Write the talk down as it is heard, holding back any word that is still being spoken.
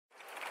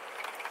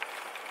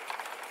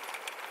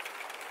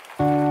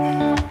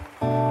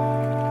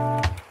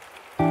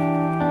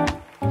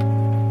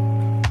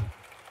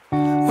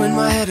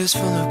is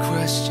full of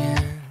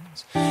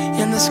questions,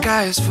 and the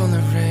sky is full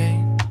of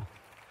rain.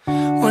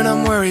 When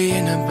I'm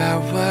worrying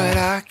about what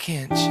I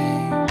can't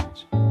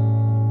change,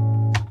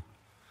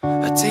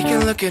 I take a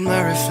look at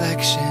my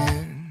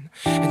reflection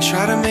and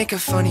try to make a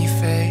funny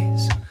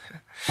face,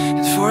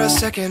 and for a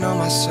second all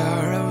my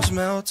sorrows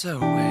melt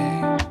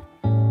away.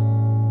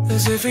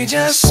 'Cause if we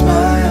just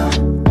smile,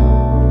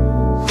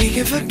 we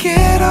can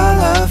forget all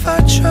of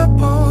our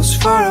troubles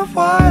for a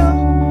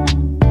while.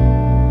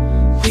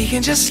 We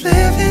can just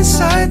live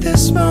inside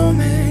this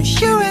moment,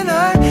 you and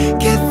I,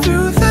 get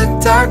through the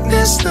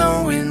darkness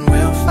knowing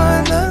we'll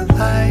find the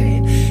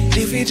light.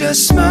 If we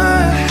just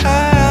smile,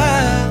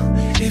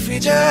 if we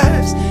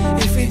just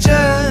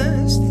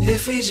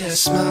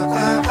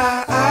smile,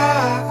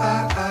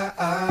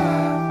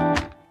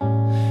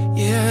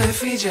 yeah,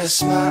 if we just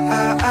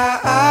smile.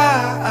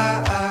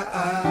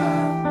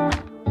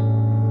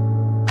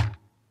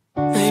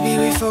 Maybe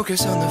we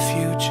focus on the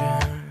future,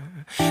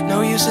 no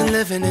use in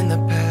living in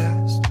the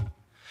past.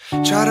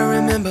 Try to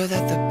remember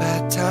that the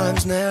bad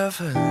times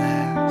never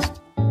last.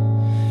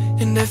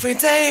 And every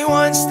day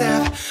one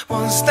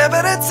step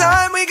at a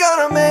time, we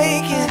gonna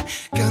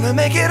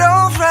make it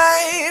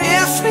alright.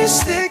 If we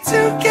stick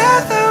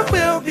together,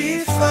 we'll be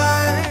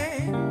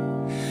fine.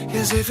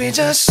 'Cause if we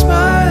just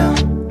smile,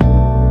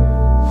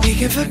 we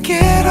can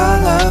forget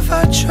all of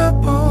our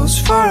troubles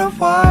for a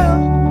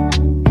while.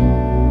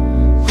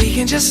 We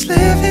can just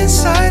live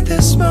inside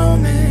this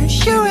moment,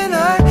 you and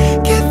I,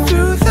 get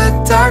through the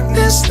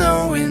darkness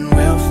knowing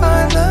we'll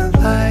find the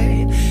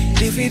light.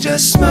 If we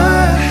just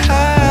smile,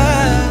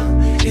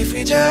 if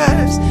we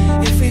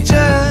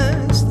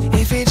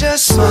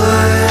just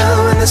smile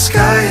when the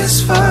sky is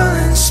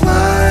falling,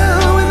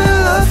 smile when the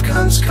love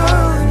comes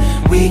calling.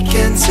 We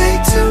can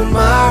take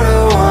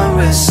tomorrow on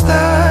with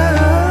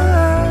style.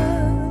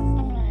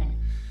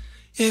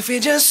 If we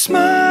just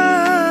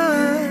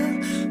smile,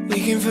 we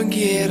can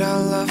forget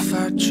all of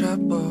our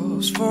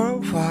troubles for a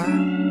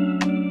while.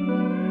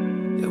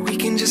 Yeah, we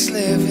can just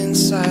live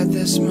inside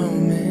this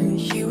moment,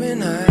 you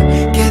and I,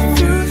 get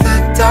through the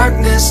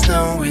darkness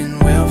knowing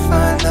we'll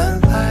find the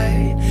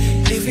light.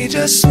 If we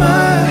just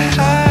smile,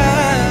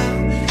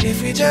 if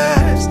we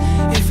just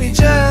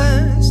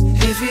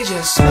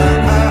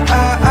smile,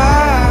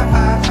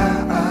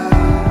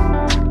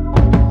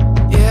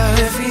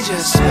 yeah, if we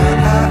just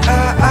smile,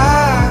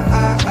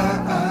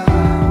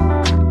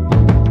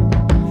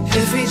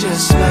 if we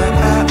just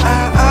smile,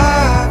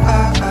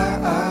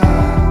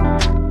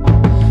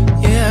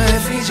 yeah,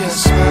 if we just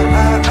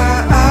smile,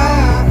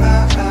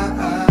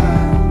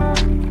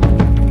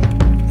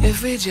 if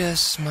we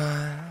just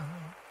smile.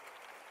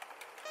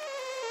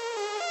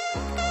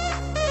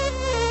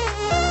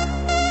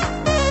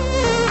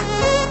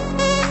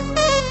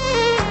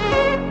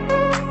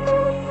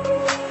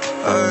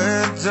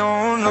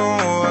 Don't know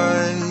why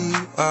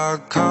I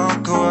can't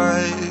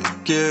quite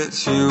get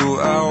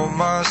you out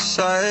my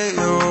sight.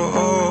 You're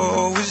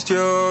always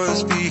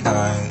just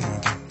behind.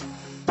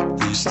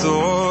 These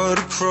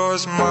thoughts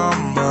cross my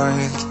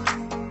mind,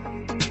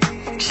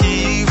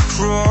 keep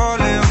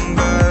crawling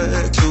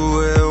back to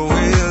where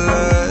we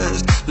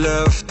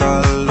left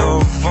our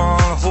love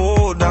on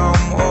hold.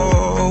 I'm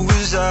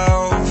always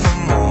out for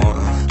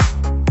more,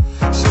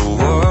 so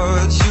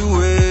what you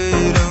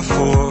waiting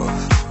for?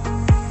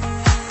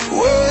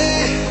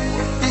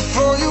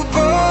 Before you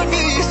burn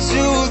me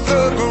to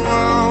the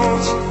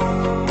ground,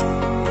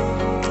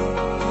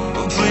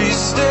 please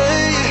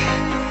stay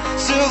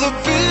till the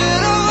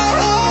beat of my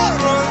heart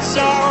runs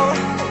out.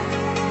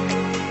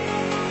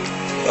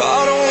 I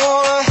don't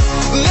wanna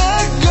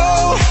let go,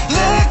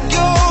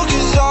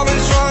 'cause I've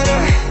been trying to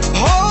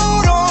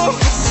hold on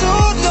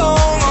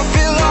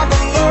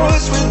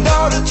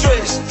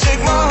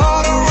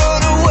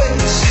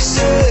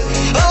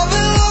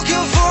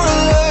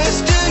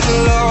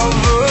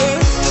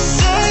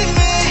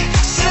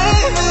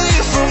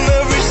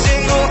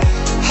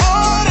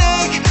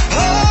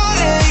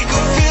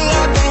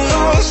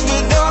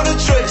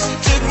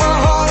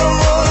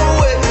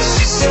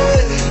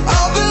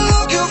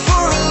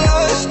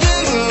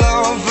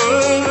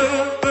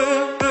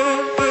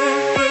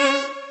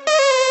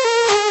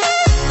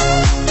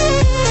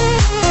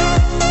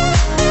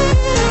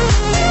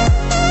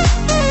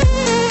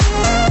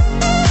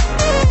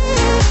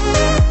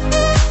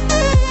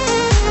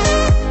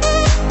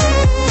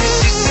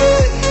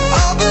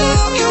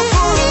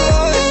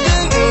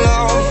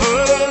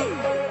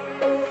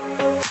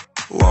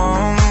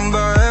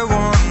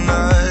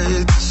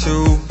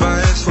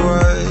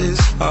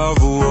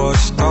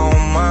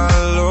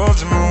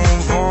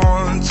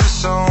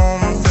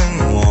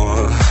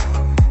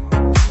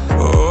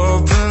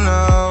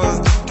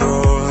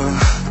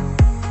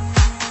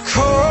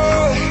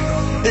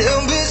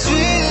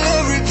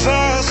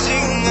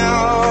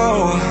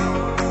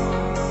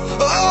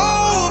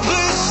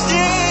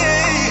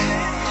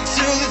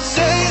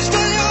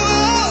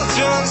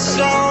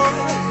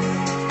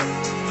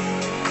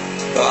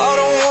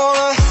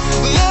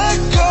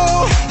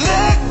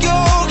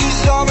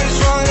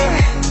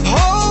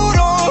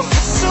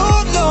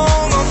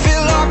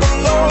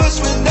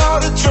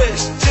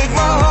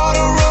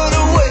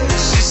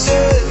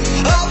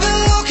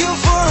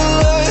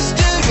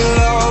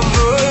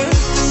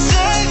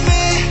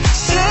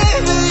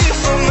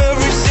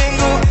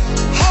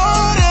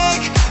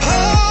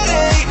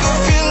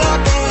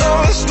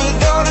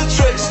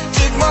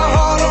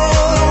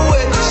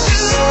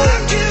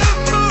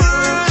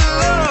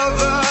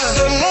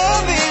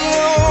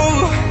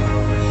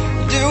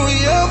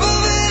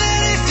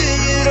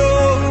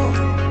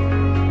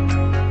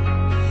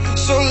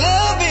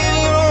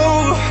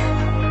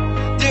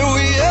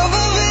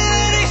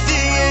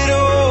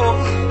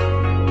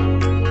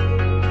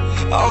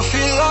I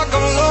feel like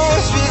I'm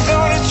lost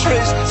without a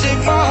trace.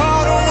 Take my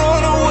heart and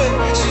run away,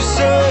 she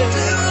said.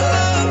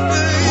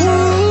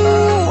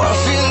 Ooh, I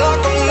feel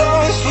like I'm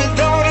lost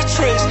without a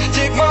trace.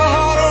 Take my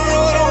heart and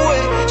run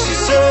away, she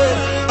said.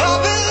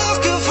 I've been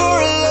looking for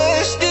a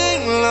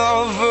lasting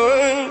lover.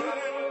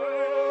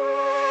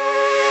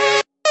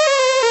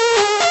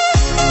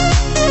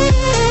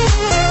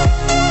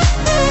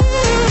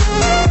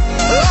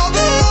 I've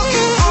been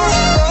looking for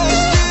a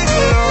lasting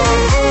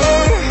lover.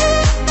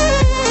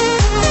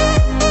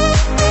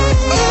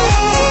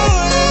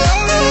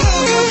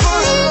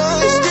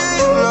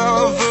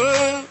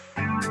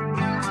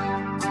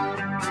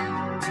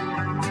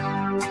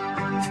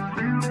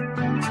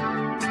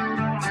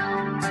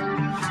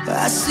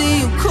 I see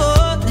you call